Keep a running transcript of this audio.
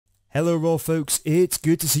Hello Royal folks, it's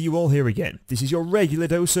good to see you all here again. This is your regular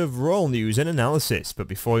dose of Royal news and analysis, but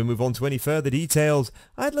before we move on to any further details,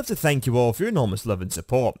 I'd love to thank you all for your enormous love and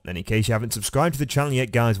support. And in case you haven't subscribed to the channel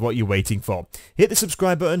yet guys, what are you waiting for? Hit the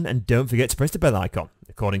subscribe button and don't forget to press the bell icon.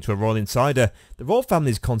 According to a royal insider, the royal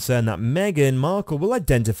family is concerned that Meghan Markle will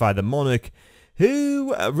identify the monarch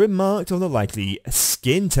who remarked on the likely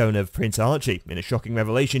skin tone of Prince Archie. In a shocking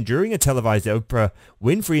revelation during a televised Oprah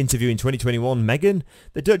Winfrey interview in 2021, Meghan,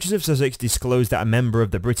 the Duchess of Sussex, disclosed that a member of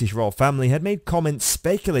the British royal family had made comments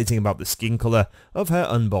speculating about the skin colour of her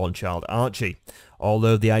unborn child Archie.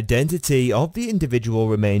 Although the identity of the individual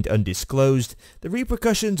remained undisclosed, the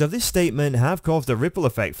repercussions of this statement have caused a ripple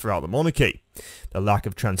effect throughout the monarchy. The lack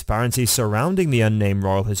of transparency surrounding the unnamed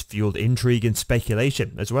royal has fueled intrigue and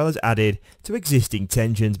speculation, as well as added to existing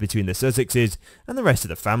tensions between the Sussexes and the rest of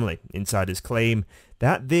the family. Insiders claim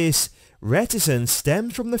that this reticence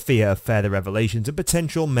stems from the fear of further revelations and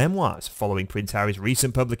potential memoirs following Prince Harry's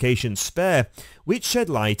recent publication Spare, which shed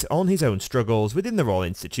light on his own struggles within the royal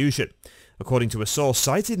institution. According to a source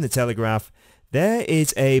cited in the Telegraph, there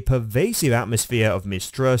is a pervasive atmosphere of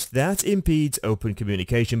mistrust that impedes open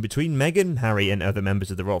communication between Meghan, Harry and other members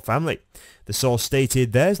of the royal family. The source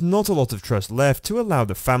stated there's not a lot of trust left to allow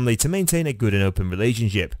the family to maintain a good and open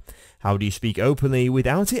relationship. How do you speak openly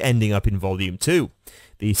without it ending up in Volume 2?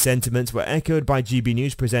 These sentiments were echoed by GB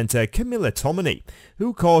News presenter Camilla Tominey,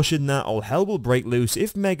 who cautioned that all hell will break loose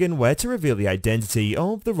if Meghan were to reveal the identity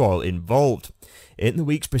of the royal involved. In the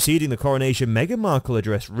weeks preceding the coronation, Meghan Markle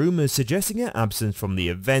addressed rumours suggesting her absence from the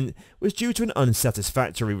event was due to an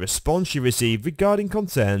unsatisfactory response she received regarding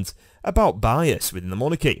concerns about bias within the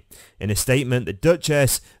monarchy. In a statement, the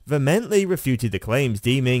Duchess vehemently refuted the claims,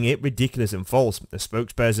 deeming it ridiculous and false. A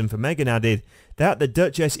spokesperson for Meghan added that the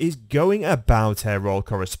Duchess is going about her royal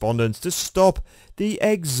correspondence to stop the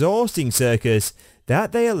exhausting circus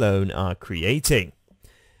that they alone are creating.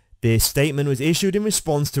 This statement was issued in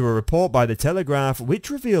response to a report by the Telegraph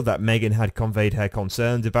which revealed that Meghan had conveyed her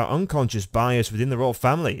concerns about unconscious bias within the royal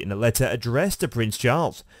family in a letter addressed to Prince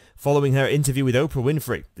Charles. Following her interview with Oprah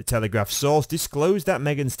Winfrey, the Telegraph source disclosed that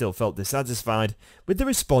Meghan still felt dissatisfied with the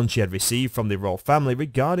response she had received from the royal family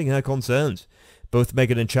regarding her concerns. Both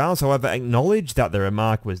Meghan and Charles, however, acknowledged that the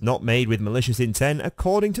remark was not made with malicious intent,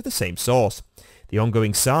 according to the same source. The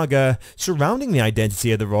ongoing saga surrounding the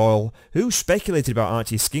identity of the royal, who speculated about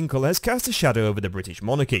Archie's skin colour, has cast a shadow over the British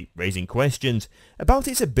monarchy, raising questions about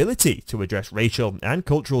its ability to address racial and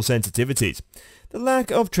cultural sensitivities. The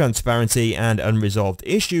lack of transparency and unresolved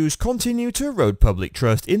issues continue to erode public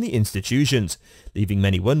trust in the institutions, leaving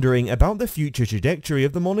many wondering about the future trajectory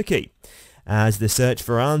of the monarchy. As the search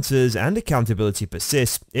for answers and accountability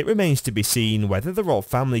persists, it remains to be seen whether the royal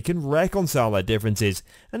family can reconcile their differences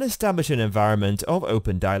and establish an environment of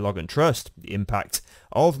open dialogue and trust. The impact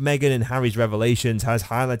of Meghan and Harry's revelations has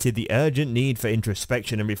highlighted the urgent need for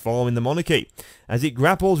introspection and reform in the monarchy, as it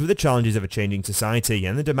grapples with the challenges of a changing society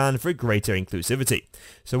and the demand for greater inclusivity.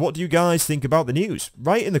 So what do you guys think about the news?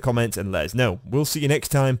 Write in the comments and let us know. We'll see you next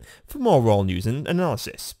time for more royal news and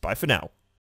analysis. Bye for now.